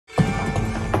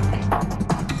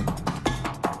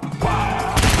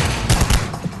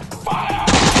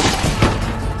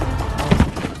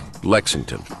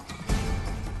Lexington,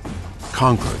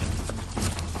 Concord,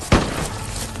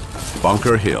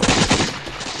 Bunker Hill.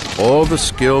 All the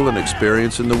skill and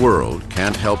experience in the world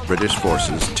can't help British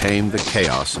forces tame the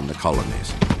chaos in the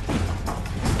colonies.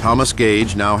 Thomas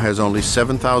Gage now has only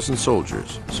 7,000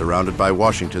 soldiers, surrounded by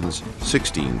Washington's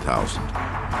 16,000.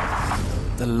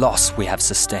 The loss we have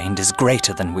sustained is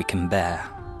greater than we can bear.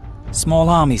 Small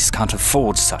armies can't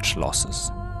afford such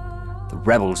losses. The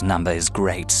rebels' number is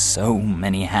great, so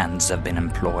many hands have been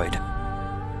employed.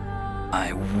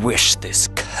 I wish this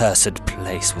cursed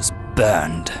place was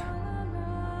burned.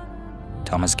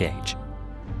 Thomas Gage.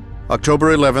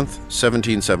 October 11th,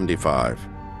 1775.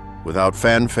 Without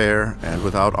fanfare and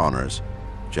without honors,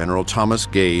 General Thomas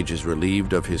Gage is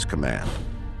relieved of his command.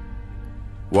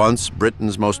 Once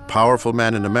Britain's most powerful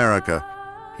man in America,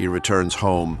 he returns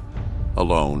home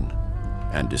alone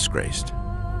and disgraced.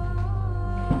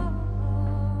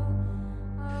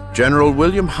 General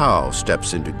William Howe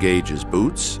steps into Gage's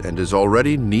boots and is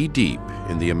already knee-deep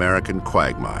in the American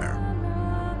quagmire.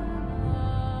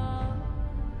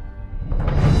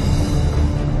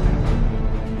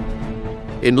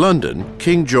 In London,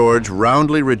 King George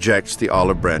roundly rejects the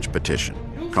Olive Branch Petition,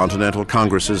 Continental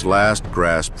Congress's last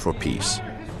grasp for peace.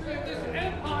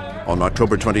 On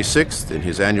October 26th, in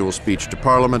his annual speech to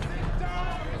Parliament,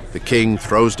 the King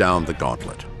throws down the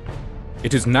gauntlet.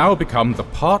 It has now become the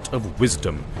part of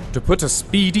wisdom to put a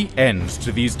speedy end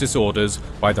to these disorders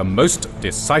by the most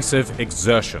decisive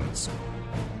exertions.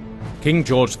 King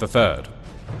George III.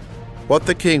 What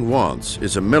the King wants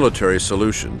is a military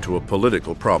solution to a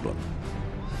political problem.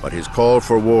 But his call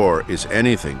for war is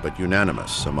anything but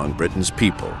unanimous among Britain's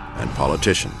people and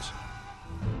politicians.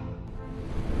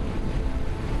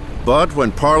 But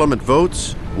when Parliament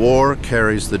votes, war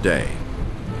carries the day.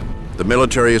 The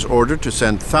military is ordered to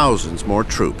send thousands more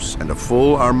troops and a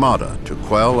full armada to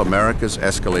quell America's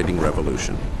escalating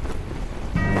revolution.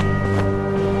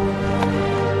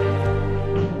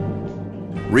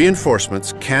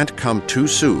 Reinforcements can't come too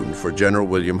soon for General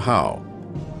William Howe.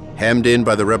 Hemmed in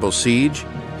by the rebel siege,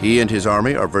 he and his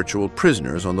army are virtual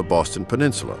prisoners on the Boston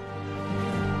Peninsula,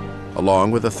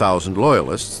 along with 1,000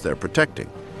 loyalists they're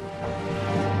protecting.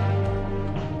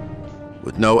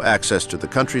 With no access to the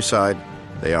countryside,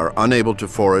 they are unable to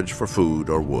forage for food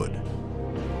or wood.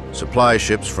 Supply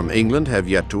ships from England have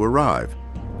yet to arrive.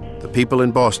 The people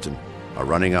in Boston are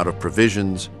running out of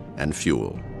provisions and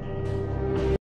fuel.